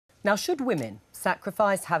Now, should women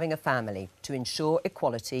sacrifice having a family to ensure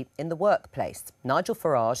equality in the workplace? Nigel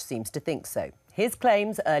Farage seems to think so. His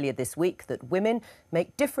claims earlier this week that women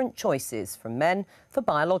make different choices from men for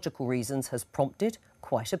biological reasons has prompted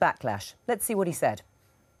quite a backlash. Let's see what he said.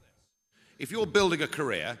 If you're building a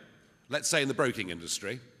career, let's say in the broking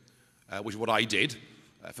industry, which is what I did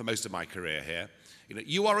for most of my career here,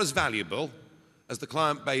 you are as valuable as the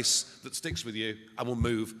client base that sticks with you and will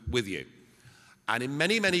move with you. And in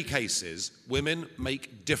many, many cases, women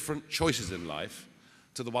make different choices in life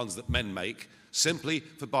to the ones that men make, simply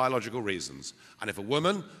for biological reasons. And if a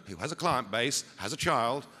woman who has a client base, has a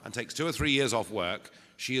child, and takes 2 or 3 years off work,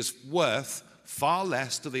 she is worth far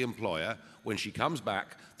less to the employer when she comes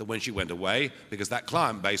back than when she went away, because that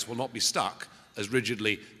client base will not be stuck as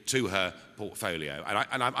rigidly to her portfolio.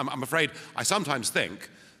 And I'm afraid I sometimes think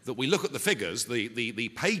that we look at the figures,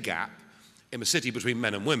 the pay gap in the city between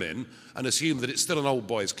men and women, and assume that it's still an old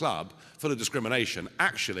boys' club full of discrimination.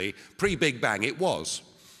 Actually, pre-Big Bang, it was.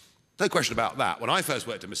 No question about that. When I first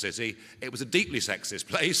worked in the city, it was a deeply sexist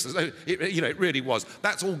place. It really was.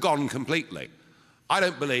 That's all gone completely. I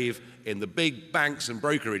don't believe in the big banks and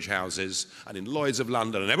brokerage houses and in Lloyd's of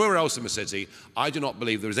London and everywhere else in the city. I do not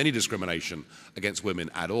believe there is any discrimination against women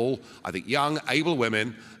at all. I think young, able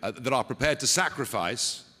women that are prepared to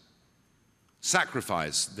sacrifice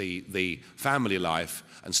the family life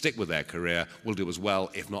and stick with their career will do as well,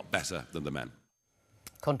 if not better, than the men.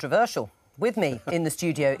 Controversial. With me in the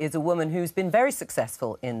studio is a woman who's been very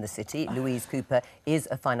successful in the city. Louise Cooper is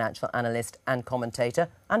a financial analyst and commentator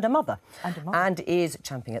and a mother. And is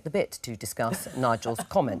champing at the bit to discuss Nigel's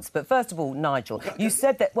comments. But first of all, Nigel, you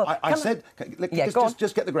said that... Well,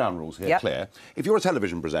 just get the ground rules here clear. If you're a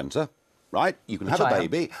television presenter, right, you can have a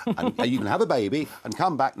baby, and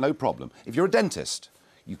come back, no problem. If you're a dentist,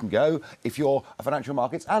 you can go. If you're a financial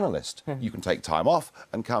markets analyst, you can take time off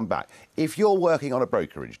and come back. If you're working on a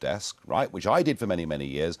brokerage desk, right, which I did for many, many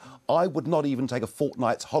years, I would not even take a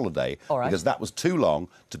fortnight's holiday because that was too long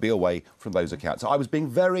to be away from those accounts. So I was being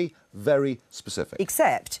very, very specific.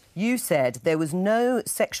 Except you said there was no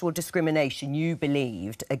sexual discrimination, you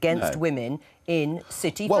believed, against women in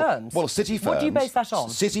city firms. Well, city firms... What do you base that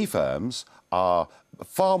on? City firms are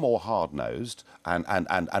far more hard-nosed and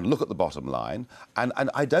look at the bottom line. And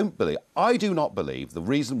I do not believe the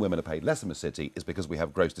reason women are paid less in the city is because we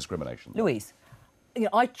have gross discrimination. Louise?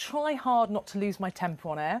 I try hard not to lose my temper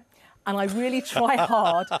on air, and I really try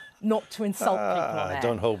hard not to insult people on air.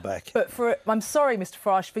 Don't hold back. But I'm sorry, Mr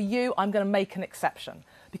Farage, for you, I'm going to make an exception.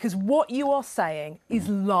 Because what you are saying is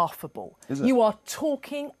laughable. Is it? You are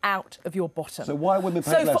talking out of your bottom. So why are women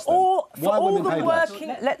paid less,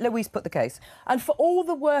 Let Louise put the case. And for all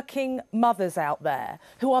the working mothers out there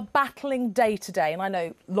who are battling day to day, and I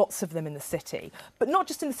know lots of them in the city, but not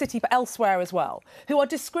just in the city, but elsewhere as well, who are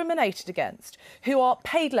discriminated against, who are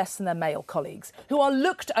paid less than their male colleagues, who are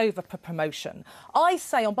looked over for promotion, I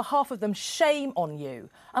say on behalf of them, shame on you.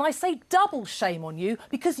 And I say double shame on you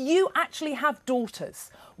because you actually have daughters.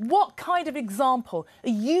 What kind of example are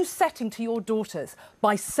you setting to your daughters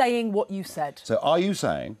by saying what you said? So are you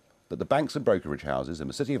saying that the banks and brokerage houses in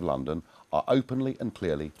the City of London are openly and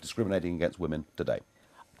clearly discriminating against women today?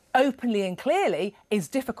 Openly and clearly is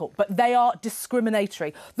difficult, but they are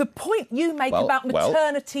discriminatory. The point you make about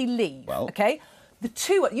maternity leave, OK?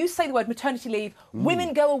 You say the word maternity leave,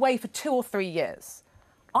 women go away for 2 or 3 years.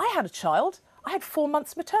 I had a child, I had 4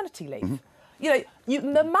 months maternity leave.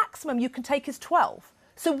 The maximum you can take is 12.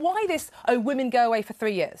 So why this, women go away for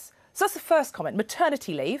 3 years? So that's the first comment.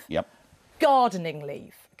 Maternity leave. Yep. Gardening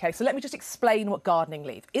leave. OK, so let me just explain what gardening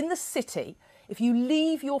leave. In the city, if you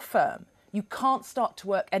leave your firm, you can't start to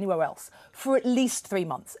work anywhere else for at least 3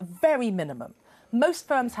 months, very minimum. Most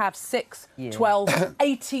firms have 6, 12,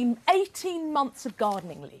 18 months of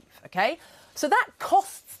gardening leave, OK? So that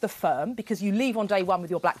costs the firm, because you leave on day one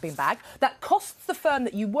with your black bean bag, that costs the firm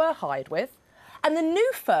that you were hired with, and the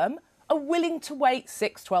new firm are willing to wait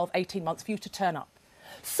 6, 12, 18 months for you to turn up.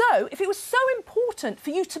 So if it was so important for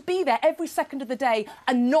you to be there every second of the day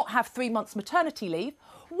and not have 3 months maternity leave,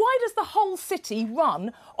 why does the whole city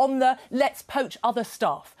run on the let's poach other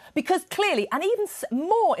staff? Because clearly, and even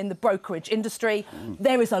more in the brokerage industry,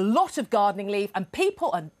 there is a lot of gardening leave, and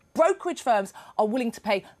people and brokerage firms are willing to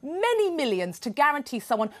pay many millions to guarantee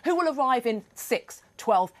someone who will arrive in 6,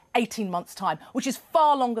 12, 18 months' time, which is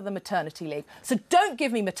far longer than maternity leave. So don't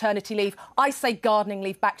give me maternity leave. I say gardening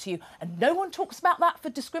leave back to you. And no one talks about that for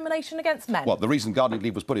discrimination against men. Well, the reason gardening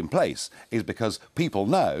leave was put in place is because people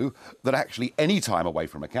know that actually any time away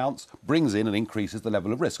from accounts brings in and increases the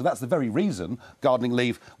level of risk. So that's the very reason gardening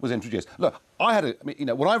leave was introduced. Look,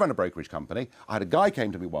 when I ran a brokerage company, I had a guy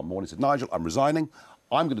came to me one morning and said, Nigel, I'm resigning.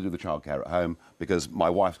 I'm going to do the childcare at home because my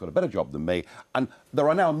wife's got a better job than me. And there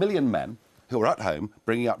are now 1 million men who are at home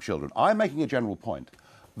bringing up children. I'm making a general point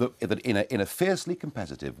that in a fiercely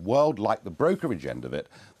competitive world like the brokerage end of it,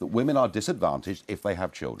 that women are disadvantaged if they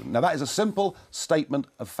have children. Now, that is a simple statement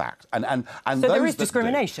of fact. And so there is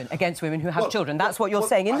discrimination against women who have children. That's what you're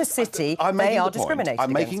saying. In the city, they are discriminated against.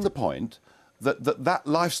 I'm making the point that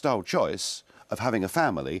lifestyle choice of having a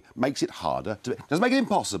family makes it harder. Doesn't make it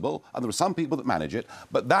impossible, and there are some people that manage it,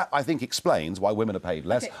 but that, I think, explains why women are paid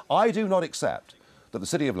less. Okay. I do not accept that the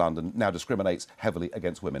City of London now discriminates heavily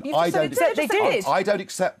against women. I don't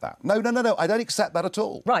accept that. No, I don't accept that at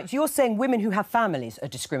all. Right, you're saying women who have families are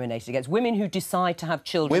discriminated against. Women who decide to have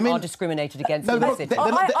children are discriminated against in the city.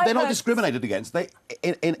 They're not discriminated against.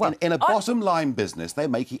 In a bottom-line business, they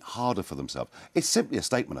make it harder for themselves. It's simply a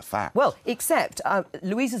statement of fact. Well, except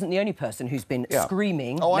Louise isn't the only person who's been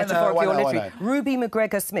screaming, metaphorically or literally. Ruby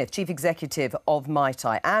McGregor-Smith, Chief Executive of Mai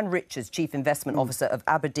Tai, Anne Richards, Chief Investment Officer of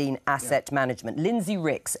Aberdeen Asset Management, Lindsay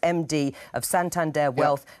Ricks, MD of Santander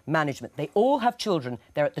Wealth Management. They all have children.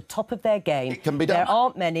 They're at the top of their game. It can be done. There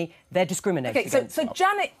aren't many. They're discriminated against. So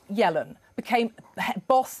Janet Yellen became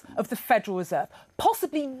boss of the Federal Reserve,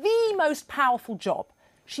 possibly the most powerful job.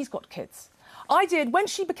 She's got kids. When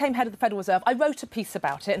she became head of the Federal Reserve, I wrote a piece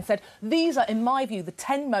about it and said, these are, in my view, the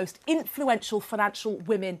 10 most influential financial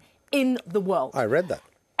women in the world. I read that.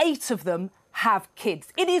 8 of them have kids.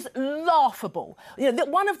 It is laughable.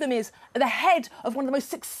 One of them is the head of one of the most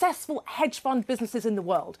successful hedge fund businesses in the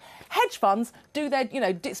world. Hedge funds do their,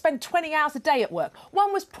 spend 20 hours a day at work.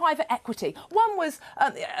 One was private equity. One was,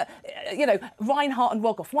 Reinhardt and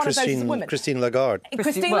Rogoff. One of those is a woman. Christine Lagarde.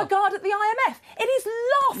 Christine Lagarde at the IMF. It is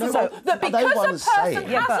laughable that because a person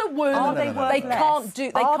has a wound, they can't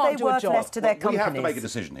do a job. To their companies? We have to make a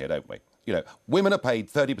decision here, don't we? Women are paid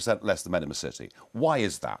 30% less than men in the city. Why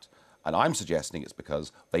is that? And I'm suggesting it's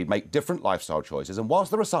because they make different lifestyle choices. And whilst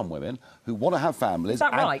there are some women who want to have families... Is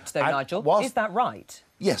that right, though, Nigel? Is that right?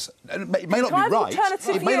 Yes. It may not be right.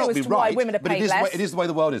 It may not be right, but it is the way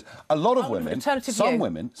the world is. A lot of women,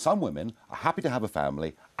 some women are happy to have a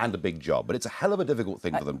family and a big job, but it's a hell of a difficult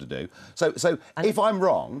thing for them to do. So if I'm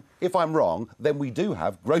wrong, then we do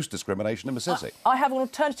have gross discrimination in the city. I have an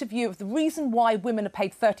alternative view of the reason why women are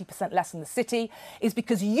paid 30% less in the city is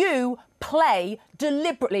because you play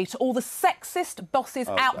deliberately to all the sexist bosses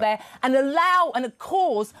out there and allow and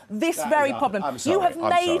cause this very problem. You have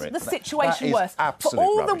made the situation worse. For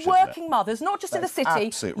all the working mothers, not just in the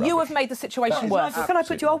city, you have made the situation worse. Can I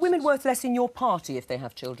put you, are women worth less in your party if they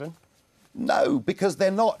have children? No, because they're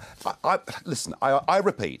not... Listen, I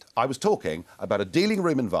repeat, I was talking about a dealing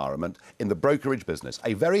room environment in the brokerage business,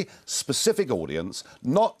 a very specific audience,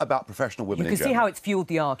 not about professional women in general. You can see how it's fueled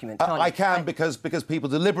the argument, can't you? I can, because people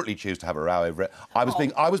deliberately choose to have a row over it. I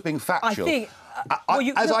was being factual. I think...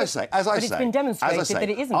 It's been demonstrated that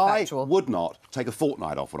it isn't factual. I would not take a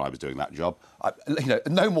fortnight off when I was doing that job.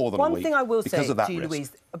 No more than a week. One thing I will say to you, risk.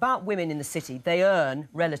 Louise, about women in the city, they earn,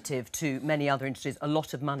 relative to many other industries, a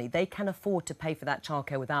lot of money. They can afford to pay for that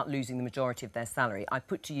childcare without losing the majority of their salary. I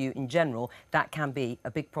put to you, in general, that can be a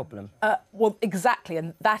big problem. Well, exactly,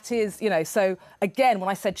 and that is, so, again, when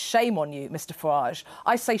I said shame on you, Mr Farage,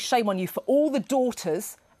 I say shame on you for all the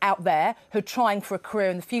daughters out there who are trying for a career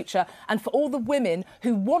in the future and for all the women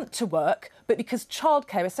who want to work but because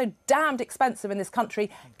childcare is so damned expensive in this country,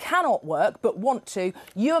 cannot work but want to,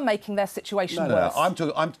 you're making their situation worse.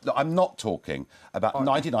 I'm not talking about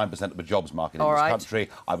 99% of the jobs market in this country.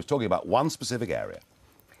 I was talking about one specific area.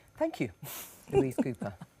 Thank you, Louise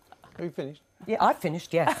Cooper. Have you finished? Yeah, I've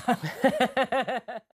finished, yes.